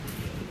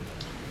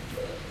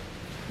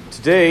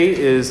Today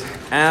is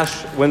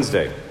Ash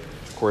Wednesday,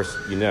 which of course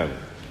you know.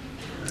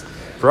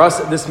 For us,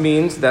 this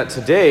means that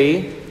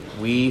today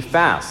we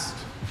fast.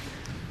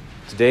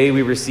 Today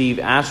we receive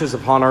ashes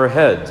upon our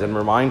heads and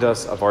remind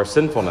us of our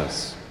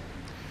sinfulness.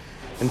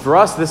 And for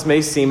us, this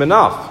may seem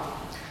enough,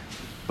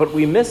 but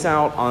we miss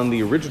out on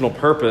the original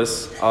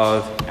purpose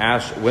of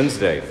Ash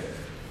Wednesday.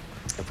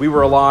 If we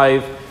were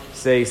alive,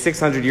 say,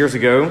 600 years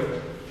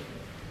ago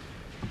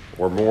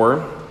or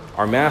more,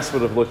 our Mass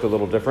would have looked a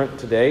little different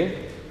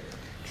today.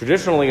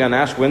 Traditionally, on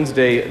Ash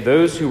Wednesday,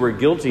 those who were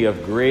guilty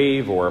of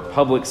grave or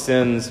public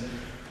sins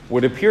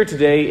would appear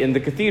today in the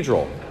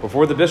cathedral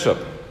before the bishop.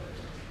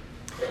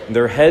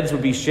 Their heads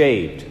would be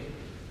shaved.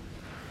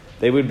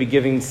 They would be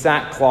given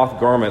sackcloth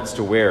garments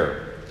to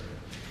wear.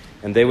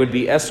 And they would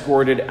be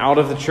escorted out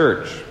of the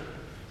church,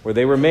 where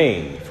they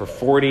remained for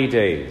 40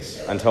 days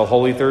until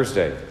Holy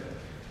Thursday,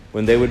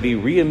 when they would be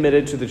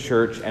readmitted to the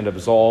church and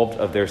absolved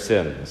of their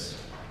sins.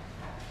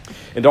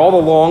 And all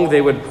along, they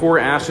would pour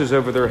ashes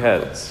over their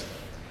heads.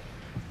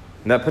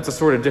 And that puts a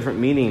sort of different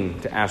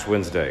meaning to Ash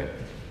Wednesday.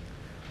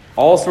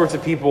 All sorts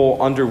of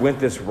people underwent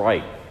this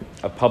rite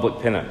of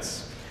public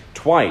penance.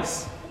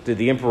 Twice did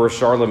the Emperor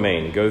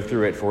Charlemagne go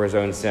through it for his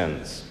own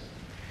sins.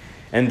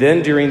 And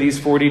then during these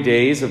 40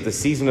 days of the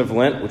season of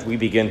Lent, which we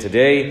begin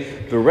today,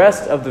 the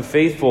rest of the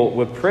faithful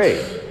would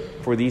pray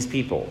for these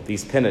people,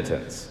 these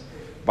penitents,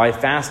 by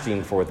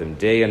fasting for them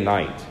day and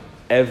night,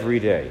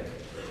 every day.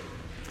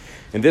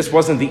 And this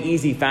wasn't the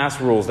easy fast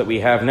rules that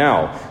we have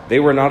now. They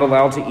were not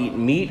allowed to eat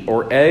meat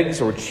or eggs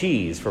or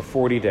cheese for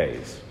 40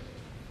 days.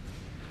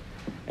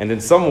 And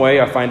in some way,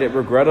 I find it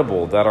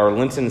regrettable that our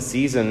Lenten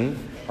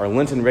season, our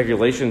Lenten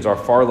regulations are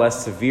far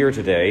less severe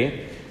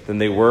today than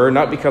they were,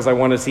 not because I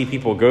want to see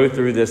people go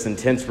through this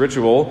intense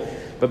ritual,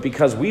 but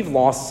because we've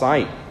lost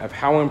sight of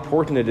how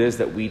important it is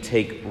that we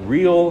take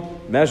real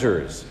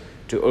measures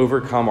to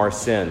overcome our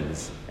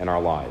sins in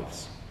our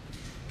lives.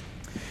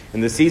 In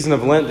the season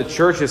of Lent, the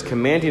church is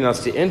commanding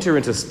us to enter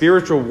into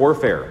spiritual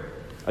warfare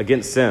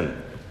against sin.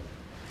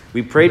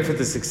 We prayed for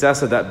the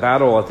success of that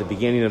battle at the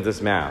beginning of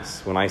this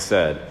Mass when I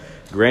said,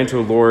 "Grant,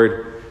 O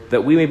Lord,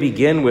 that we may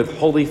begin with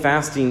holy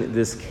fasting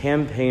this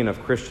campaign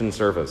of Christian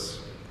service,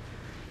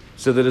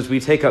 so that as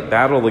we take up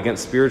battle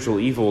against spiritual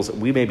evils,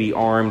 we may be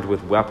armed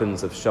with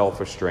weapons of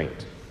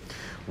self-restraint."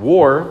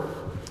 War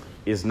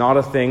is not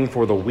a thing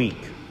for the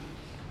weak.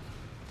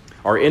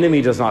 Our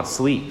enemy does not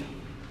sleep.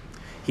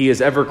 He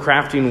is ever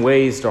crafting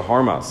ways to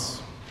harm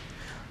us.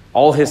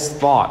 All his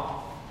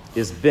thought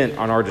is bent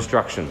on our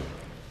destruction,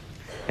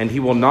 and he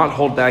will not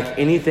hold back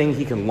anything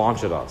he can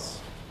launch at us.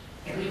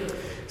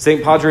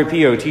 St. Padre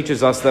Pio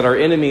teaches us that our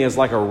enemy is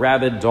like a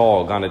rabid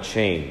dog on a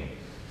chain.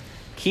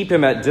 Keep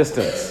him at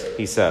distance,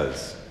 he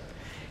says.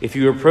 If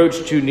you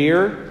approach too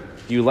near,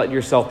 you let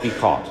yourself be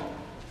caught.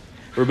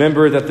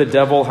 Remember that the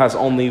devil has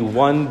only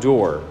one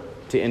door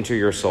to enter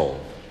your soul,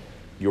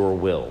 your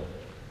will.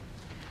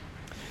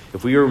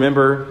 If we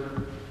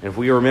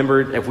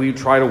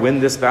try to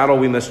win this battle,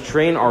 we must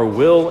train our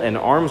will and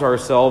arm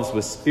ourselves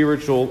with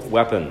spiritual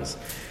weapons.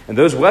 And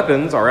those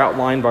weapons are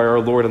outlined by our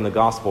Lord in the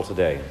Gospel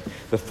today.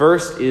 The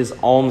first is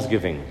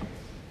almsgiving.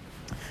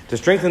 To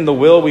strengthen the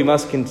will, we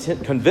must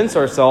convince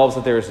ourselves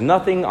that there is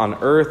nothing on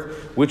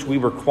earth which we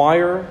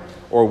require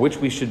or which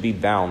we should be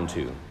bound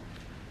to.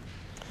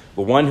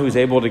 The one who is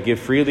able to give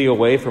freely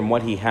away from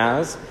what he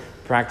has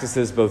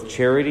practices both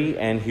charity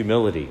and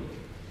humility.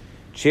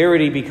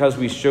 Charity because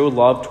we show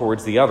love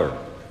towards the other,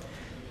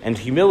 and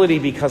humility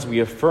because we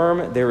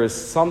affirm there is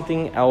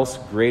something else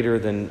greater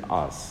than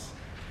us,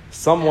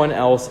 someone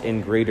else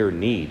in greater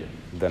need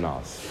than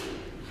us.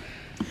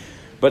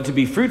 But to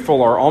be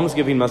fruitful, our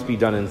almsgiving must be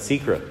done in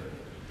secret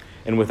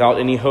and without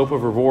any hope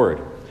of reward.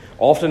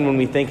 Often when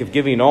we think of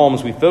giving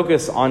alms, we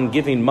focus on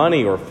giving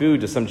money or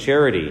food to some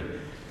charity.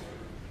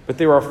 But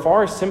there are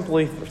far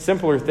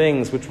simpler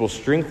things which will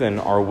strengthen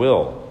our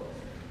will.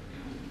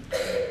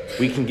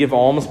 We can give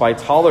alms by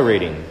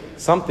tolerating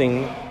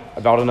something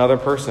about another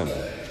person,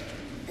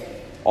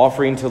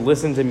 offering to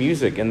listen to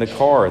music in the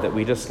car that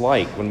we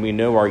dislike when we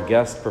know our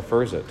guest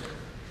prefers it,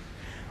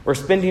 or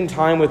spending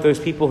time with those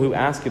people who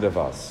ask it of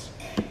us,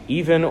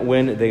 even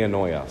when they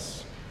annoy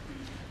us.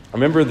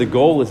 Remember, the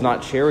goal is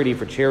not charity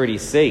for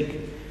charity's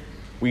sake.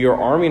 We are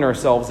arming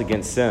ourselves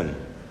against sin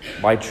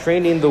by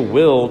training the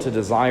will to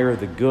desire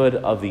the good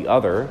of the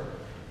other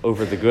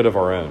over the good of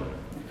our own.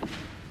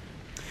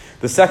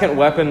 The second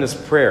weapon is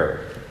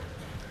prayer.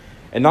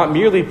 And not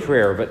merely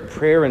prayer, but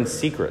prayer in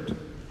secret.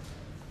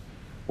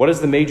 What is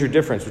the major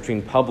difference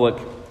between public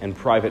and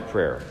private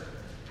prayer?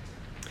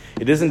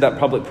 It isn't that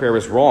public prayer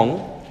is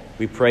wrong.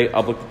 We pray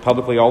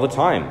publicly all the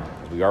time,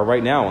 as we are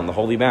right now in the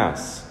Holy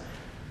Mass.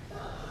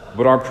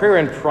 But our prayer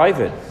in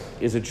private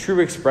is a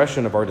true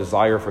expression of our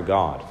desire for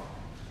God.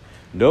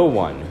 No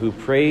one who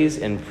prays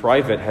in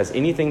private has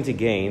anything to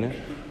gain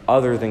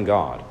other than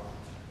God.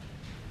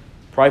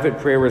 Private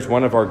prayer is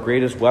one of our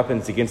greatest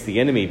weapons against the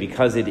enemy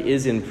because it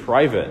is in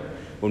private,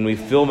 when we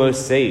feel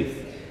most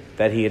safe,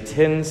 that he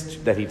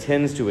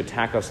tends to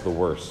attack us the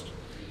worst.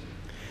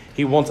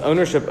 He wants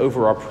ownership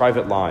over our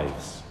private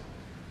lives.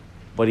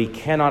 but he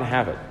cannot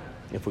have it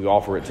if we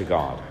offer it to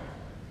God.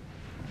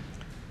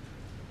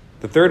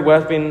 The third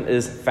weapon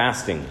is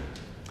fasting.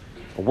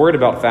 A word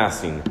about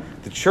fasting.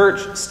 The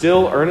church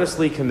still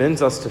earnestly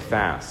commends us to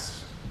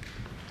fast.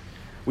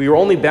 We are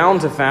only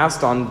bound to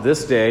fast on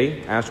this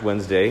day, Ash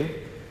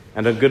Wednesday,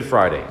 and on Good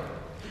Friday.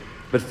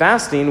 But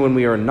fasting, when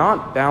we are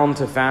not bound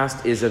to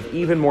fast, is of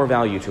even more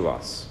value to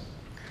us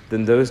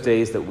than those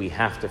days that we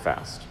have to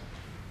fast.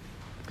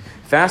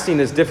 Fasting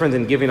is different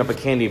than giving up a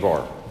candy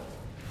bar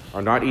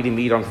or not eating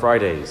meat on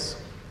Fridays.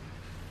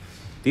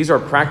 These are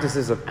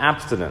practices of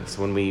abstinence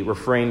when we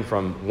refrain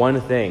from one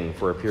thing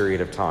for a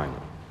period of time.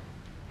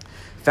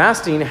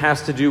 Fasting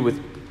has to do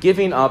with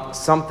giving up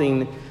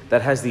something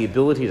that has the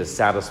ability to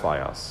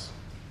satisfy us.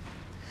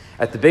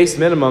 At the base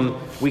minimum,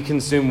 we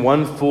consume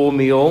one full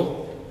meal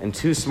and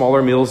 2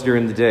 smaller meals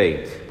during the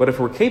day. But if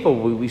we're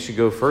capable, we should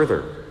go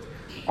further.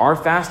 Our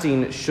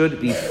fasting should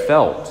be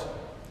felt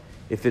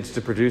if it's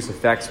to produce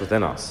effects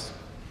within us.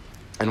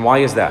 And why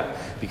is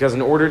that? Because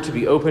in order to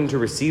be open to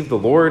receive the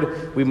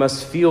Lord, we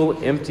must feel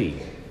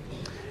empty.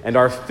 And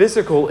our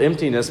physical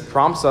emptiness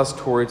prompts us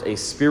towards a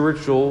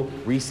spiritual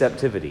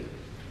receptivity.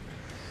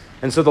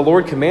 And so the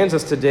Lord commands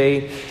us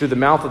today through the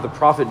mouth of the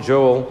prophet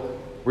Joel,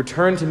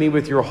 return to me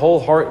with your whole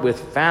heart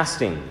with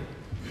fasting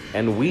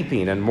and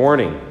weeping and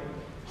mourning.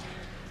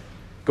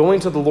 Going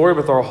to the Lord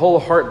with our whole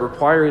heart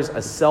requires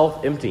a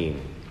self-emptying.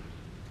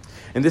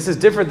 And this is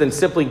different than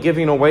simply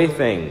giving away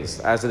things,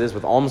 as it is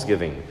with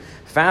almsgiving.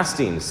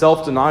 Fasting,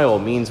 self-denial,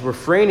 means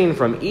refraining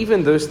from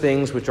even those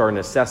things which are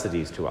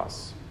necessities to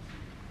us.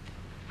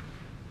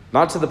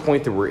 Not to the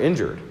point that we're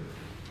injured,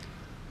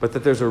 but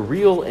that there's a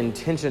real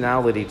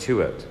intentionality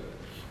to it.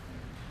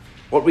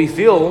 What we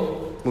feel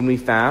when we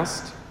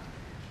fast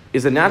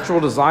is a natural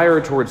desire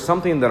towards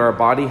something that our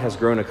body has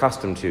grown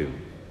accustomed to,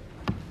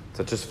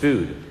 such as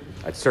food,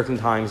 at certain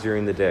times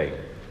during the day.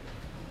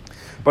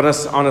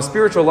 But on a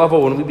spiritual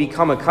level, when we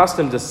become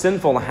accustomed to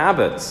sinful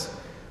habits,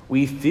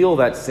 we feel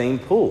that same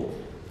pull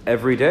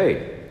every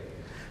day.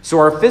 So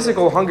our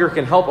physical hunger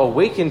can help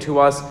awaken to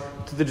us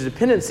to the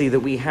dependency that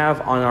we have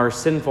on our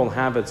sinful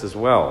habits as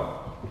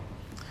well.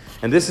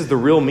 And this is the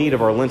real meat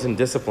of our Lenten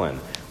discipline.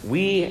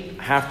 We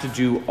have to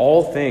do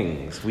all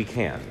things we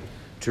can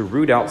to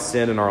root out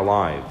sin in our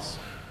lives.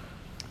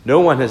 No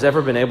one has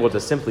ever been able to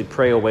simply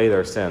pray away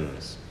their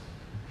sins.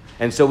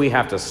 And so we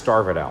have to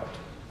starve it out.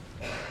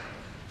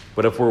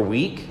 But if we're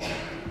weak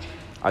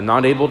and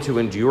not able to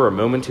endure a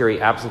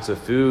momentary absence of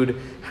food,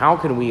 how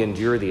can we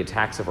endure the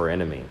attacks of our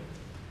enemy,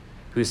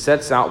 who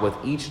sets out with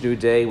each new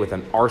day with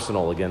an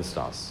arsenal against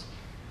us?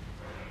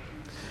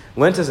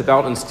 Lent is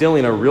about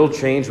instilling a real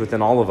change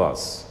within all of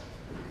us,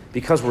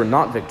 because we're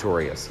not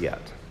victorious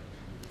yet.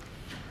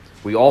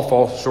 We all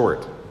fall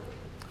short.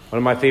 One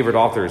of my favorite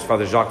authors,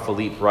 Father Jacques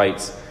Philippe,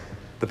 writes,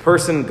 "The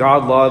person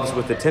God loves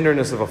with the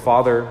tenderness of a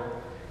father,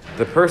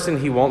 the person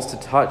he wants to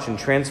touch and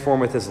transform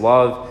with his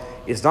love,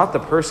 is not the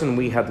person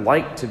we had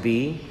liked to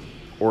be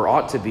or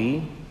ought to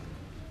be.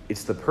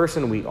 It's the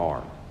person we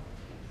are."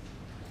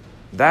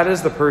 That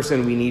is the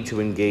person we need to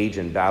engage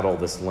in battle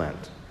this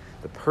Lent.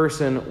 The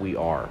person we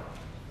are.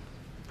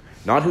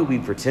 Not who we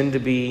pretend to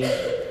be,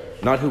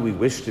 not who we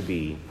wish to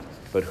be,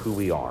 but who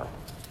we are.